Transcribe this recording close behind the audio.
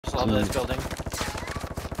above this building.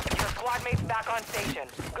 Your squad mate's back on station.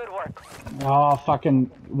 Good work. Oh,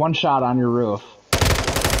 fucking one shot on your roof.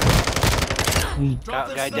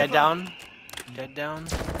 Guy dead down. Dead down.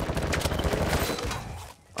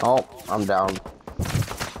 Oh, I'm down.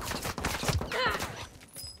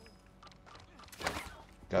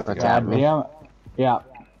 Got the Attack me. Yeah. Yeah.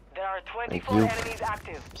 There are Thank 24 you. enemies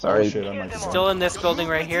active. Sorry. Shit, I'm like, Still in this building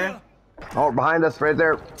right here. Oh, behind us, right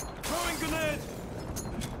there.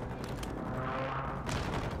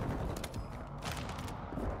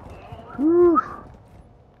 Whew.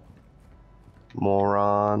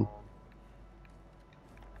 Moron.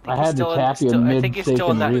 I had to tap you I think he's still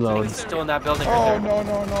in mid-station that. I think reload. he's still in that building right oh there. no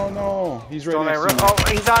no no no! He's right Still next right. to me. Oh,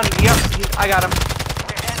 he's on. Yep, I got him.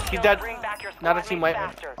 He's dead. Bring back your Not a squad team mates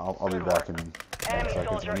wipe. faster. I'll be Good back work. in 10 Enemy seconds.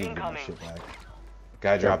 soldier I need to get my incoming. shit back.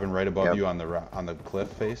 Guy dropping right above Yep. you on the cliff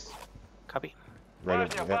face. Copy.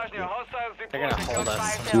 Right above. They're gonna hold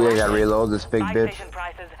us. You gotta reload this big Buy bitch. station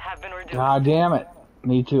prices have been reduced. God damn it.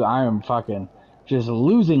 Me too. I am fucking just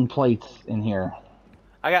losing plates in here.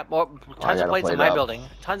 I got more, tons of gotta plates play in my it up. building.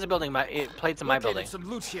 Tons of plates in my building.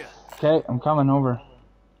 Okay, I'm coming over.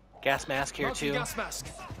 Gas mask here too.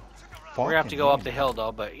 Fucking We're gonna have to go up the hill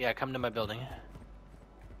though, but yeah, come to my building.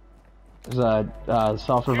 There's a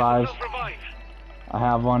self-revive. I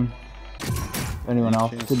have one. If anyone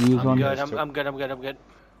else could use I'm one. good. I'm good.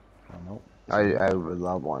 Oh, nope. I would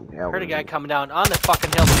love one. Yeah, Heard a guy coming down on the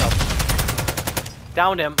fucking hill still.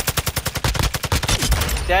 Downed him.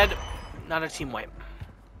 Dead. Not a team wipe.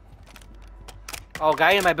 Oh,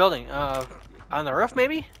 guy in my building. On the roof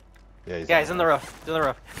maybe? Yeah, He's on the roof. He's on the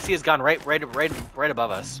roof. See his gun right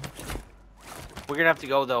above us. We're gonna have to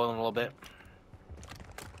go though in a little bit.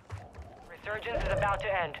 Resurgence is about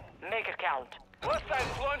to end. Make it count.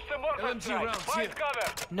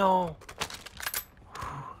 No.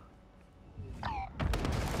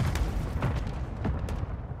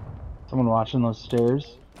 Someone watching those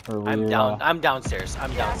stairs? Or I'm we're, down. I'm downstairs.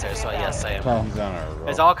 I'm downstairs. So yes, I am. Okay. He's on our rope.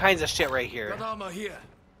 There's all kinds of shit right here.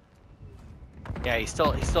 Yeah, he's still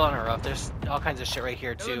on our roof. There's all kinds of shit right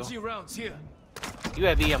here too.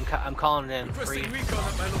 UAV, I'm calling it in free.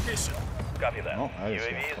 Copy that. Oh, I just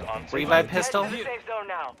UAV is got on fucking Revive Head pistol. to the safe zone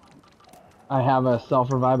now. I have a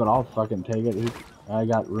self-revive, but I'll fucking take it. I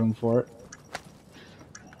got room for it.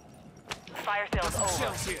 Fire sales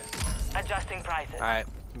over. Adjusting prices. Alright,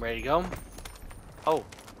 ready to go? Oh.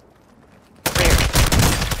 Right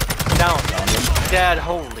here. Down. Dead.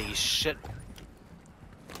 Holy shit.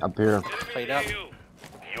 Up here. Played up.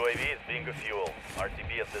 UAV is being a fuel.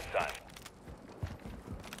 RTB at this time.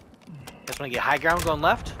 Just want to get high ground going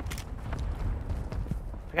left?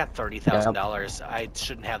 I got $30,000. I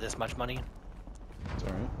shouldn't have this much money. It's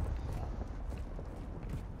alright.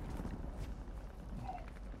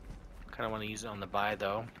 Kind of want to use it on the buy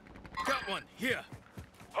though. Got one here.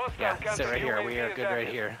 Yeah, sit right here. We are good right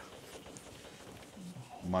here.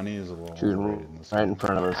 Money is a little Shooting overrated in this right in game.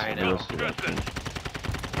 front of us. I know.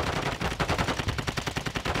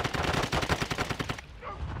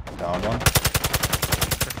 Down one.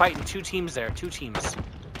 We're fighting two teams there. Two teams.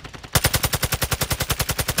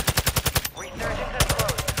 Resurgence is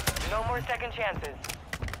closed. No more second chances.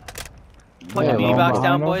 Put Yeah, the muni one box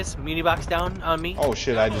behind down, us. boys. Muni box down on me. Oh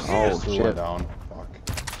shit! I just threw one shit. down. Fuck.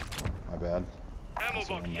 My bad. Ammo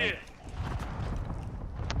box here.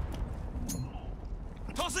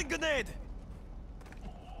 Tossing grenade.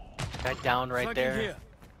 Got down right Flanking there. here.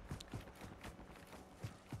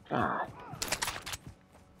 God.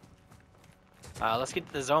 Let's get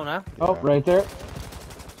to the zone, huh? Oh, right there.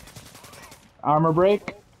 Armor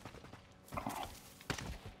break.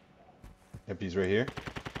 Yep, he's right here.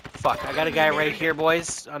 Fuck, I got a guy right here,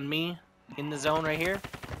 boys, on me, in the zone right here.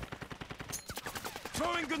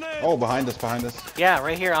 Throwing grenade. Oh, behind us, behind us. Yeah,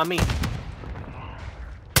 right here on me.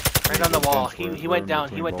 Right on the wall. He We're went in down.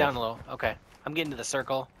 He between went down a both. little. Okay, I'm getting to the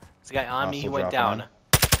circle. There's a guy on me. He Hostile went dropping down. in.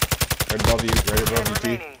 Right above you, right above you, T.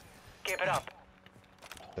 Remaining. Keep it up.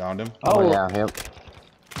 Downed him. Oh, yeah, yep.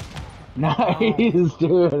 Nice,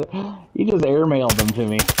 dude. You just airmailed them to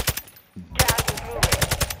me. Gas is moving.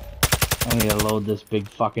 I need to load this big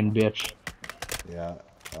fucking bitch. Yeah.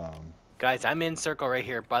 Guys, I'm in circle right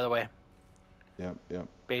here, by the way. Yep, yep.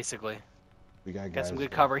 Basically. We got guys. Got some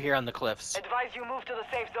good cover here on the cliffs. Advise you move to the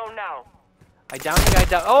safe zone now. I downed the guy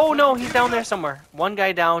down. Oh, no, he's down there somewhere. One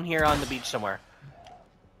guy down here on the beach somewhere.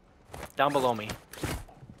 Down below me.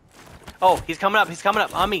 Oh, he's coming up. He's coming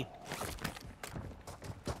up on me.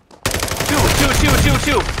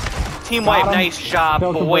 Two. Team wipe. him. Nice job,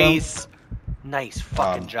 Killed him, boys. Nice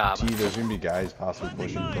fucking job. T, there's gonna be guys possibly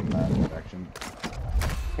pushing from that direction.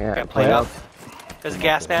 Yeah. Got played up. There's a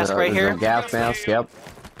gas mask right There's here. a gas mask, yep.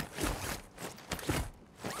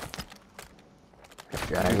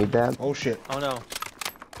 Yeah, I need that. Oh shit. Oh no.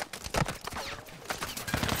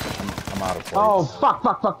 I'm out of plates. Oh,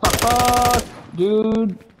 fuck,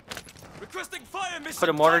 dude. Requesting fire mission. Put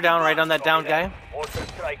a mortar down right on that down guy. Mortar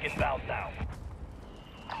strike inbound now.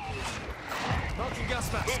 Marking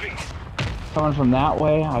gas mask. Moving. Coming from that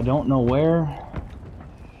way, I don't know where.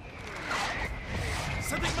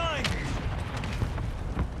 Sending mine.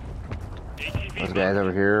 Those guys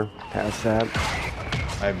over here, past that.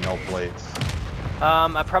 I have no plates.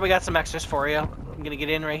 I probably got some extras for you. I'm gonna get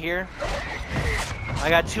in right here. I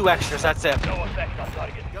got 2 extras, that's it. No effect on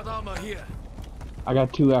target. Got armor here. I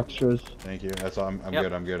got 2 extras. Thank you. That's all. I'm Yep.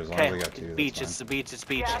 good. I'm good. As long as I Okay, got 2. beach, that's it's fine. the beach, it's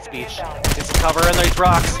beach, it's beach. Get some cover in these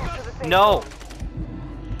rocks. No!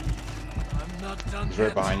 I'm not done He's right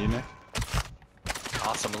yet. behind you, Nick.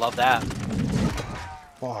 Awesome, love that.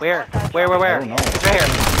 Fuck. Where? I don't know. It's right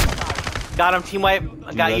here. Got him, team wipe.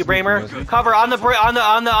 I got you, res me? Bramer. Can you res me? Cover on the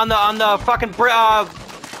fucking boat.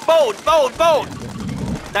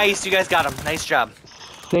 Nice, you guys got him. Nice job.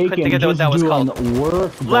 Couldn't think of what that was called.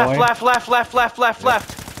 Work, boy. Left.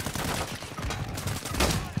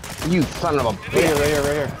 You son of a bitch.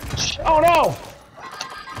 Right here. Oh no!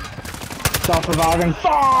 Self-revolving.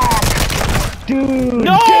 Fuck! Dude!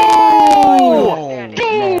 No!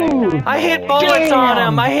 Dude! I hit bullets on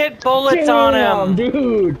him. I hit bullets on him.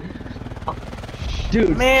 Dude!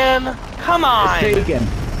 Dude, Man, come on.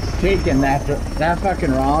 taken that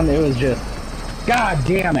fucking round. It was just, god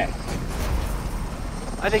damn it.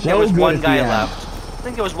 I think So there was good one at guy the end. left. I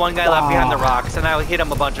think there was one guy left behind the rocks, and I hit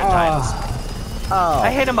him a bunch of times. Oh,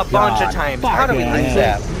 I hit him a bunch of times. How do we fucking lose I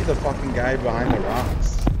that? couldn't see the fucking guy behind the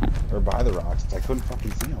rocks. Or by the rocks. I couldn't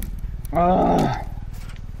fucking see him.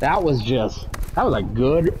 that was a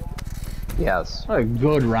good Yes.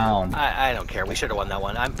 round. I don't care. We should have won that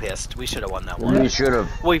one. I'm pissed. We should have won that one. We should have.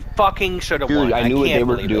 We fucking should have won. Dude, I knew what they can't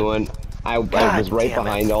were believe it. doing. I was God right damn it.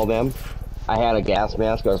 behind all them. I had a gas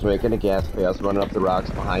mask. I was making a gas mask, running up the rocks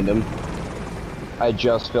behind them. I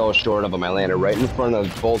just fell short of them. I landed right in front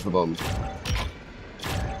of both of them.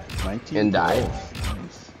 19 And died.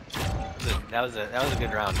 Nice. That was a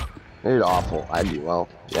good round. They did awful. I did well.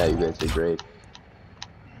 Yeah, you guys did great.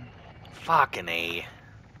 Fucking A.